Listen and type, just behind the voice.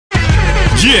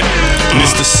Yeah,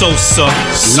 Mr. Sosa,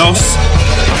 no?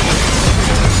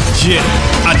 Yeah,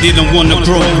 I didn't want to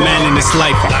grow a man in this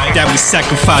life that we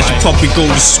sacrifice. You probably go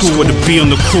to school or to be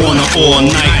on the corner all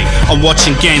night. I'm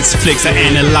watching gangster flicks, I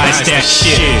analyze that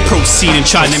shit. Proceeding,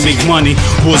 trying to make money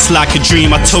was like a dream.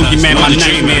 I told you, man, my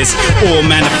nightmares all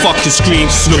man, I fucking scream.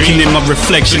 Looking in my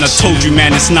reflection, I told you,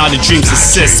 man, it's not a dream.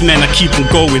 Success, man, I keep on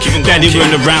going. Daddy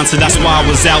weren't around, so that's why I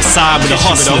was outside with the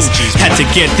hustlers. Had to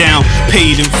get down,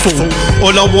 paid in full.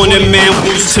 All I wanted, man,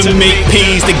 was to make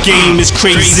pays. The game is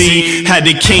crazy. How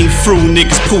they came through,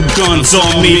 niggas pull guns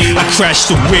on me. I crashed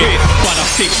the whip, but I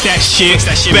fixed that shit.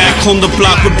 Back on the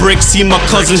block with bricks, see my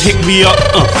cousin hit me up.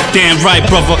 Damn right,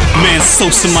 brother, man,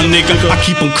 Sosa, my nigga. I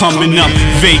keep on coming up,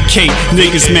 vacate.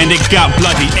 Niggas, man, they got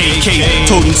bloody AK.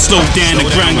 Told them slow down and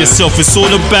ground yourself. It's all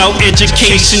about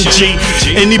education, G.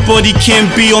 Anybody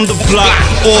can be on the block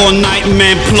all night,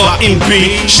 man, plotting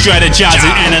B. Strategize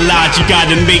and analyze, you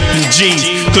gotta make them G's.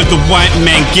 Cause the white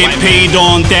man get paid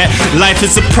on that. Life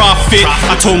is a profit.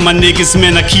 I told my niggas,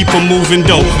 man, I keep on moving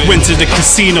though. Went to the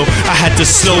casino, I had to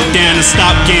slow down and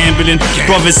stop gambling.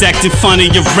 Brothers acting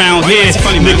funny around here.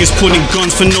 Niggas putting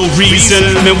guns for no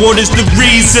reason. Man, what is the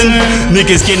reason?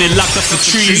 Niggas getting locked up for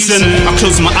treason. I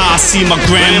close my eyes, see my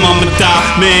grandmama die.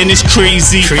 Man, it's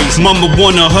crazy. Mama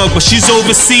wanna hug, but she's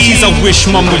overseas. I wish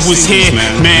mama was here.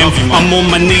 Man, I'm on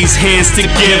my knees, hands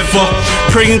together,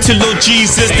 praying to Lord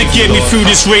Jesus to get me through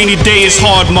this rainy day. It's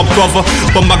hard, my brother,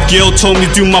 but my girl told me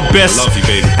do my best.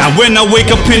 And when I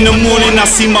wake up in the morning, I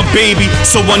see my baby,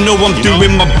 so I know I'm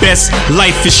doing my best.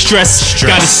 Life is stress,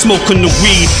 gotta smoke on the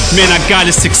weed. Man, I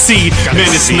gotta succeed. Man,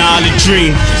 it's not a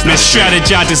dream. Man,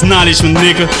 strategize is knowledge, my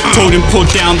nigga. Told him pull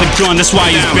down the gun, that's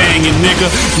why he's banging, nigga.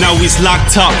 Now he's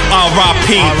locked up,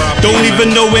 R.I.P. Don't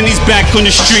even know when he's back on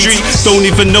the streets. Don't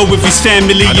even know if his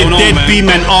family or deadbeat,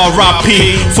 man,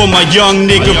 R.I.P. For my young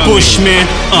nigga Bushman,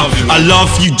 I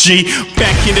love you, G.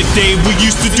 Back in the day, we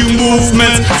used to do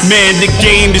movements. Man, the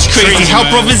game is crazy, how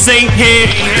brothers ain't here.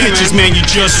 Pictures, man, you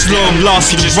just slow, I'm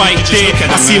lost, you right there.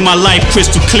 I see my life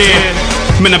crystal clear.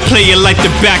 Man, I play it like the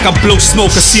back, I blow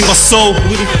smoke, I see my soul.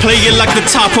 Play it like the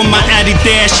top of my Addy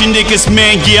Dash. You niggas,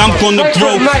 man, yeah, I'm gonna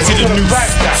grow. See the new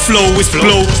flow is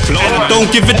blow, and I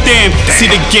don't give a damn. See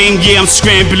the game, yeah, I'm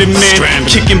scrambling, man.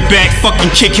 Kicking back,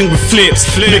 fucking kicking with flips.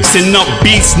 Mixing up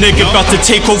beats, nigga, about to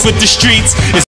take over the streets.